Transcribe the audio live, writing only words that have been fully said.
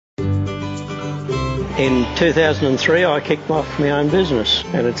In 2003 I kicked off my own business,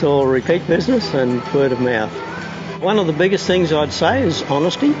 and it's all repeat business and word of mouth. One of the biggest things I'd say is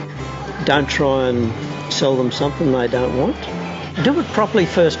honesty. Don't try and sell them something they don't want. Do it properly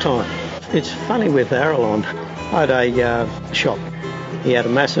first time. It's funny with Arilon. I had a shop. He had a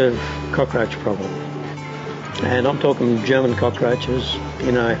massive cockroach problem. And I'm talking German cockroaches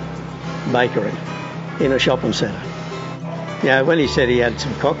in a bakery, in a shopping centre. Yeah, when he said he had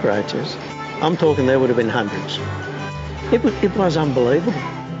some cockroaches, I'm talking there would have been hundreds. It was unbelievable.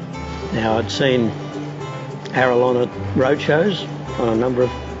 Now, I'd seen Arilon at roadshows on a number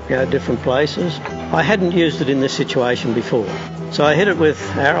of different places. I hadn't used it in this situation before. So I hit it with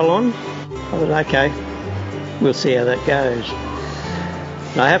Arilon. I thought, okay, we'll see how that goes.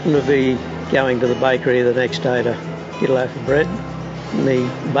 And I happened to be going to the bakery the next day to get a loaf of bread. And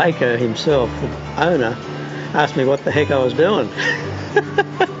the baker himself, the owner, asked me what the heck I was doing.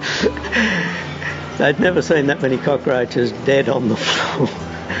 They'd never seen that many cockroaches dead on the floor,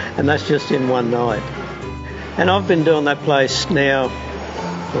 and that's just in one night. And I've been doing that place now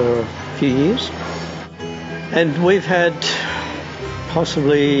for a few years, and we've had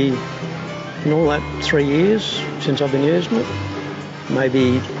possibly, in all that 3 years since I've been using it,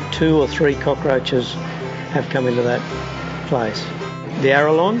 maybe 2 or 3 cockroaches have come into that place. The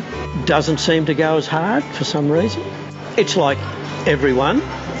Arilon doesn't seem to go as hard for some reason. It's like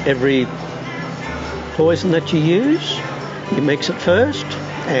every poison that you use, you mix it first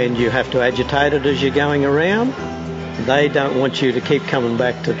and you have to agitate it as you're going around. They don't want you to keep coming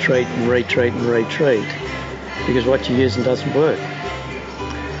back to treat and retreat and retreat, because what you're using doesn't work.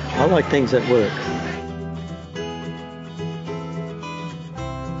 I like things that work.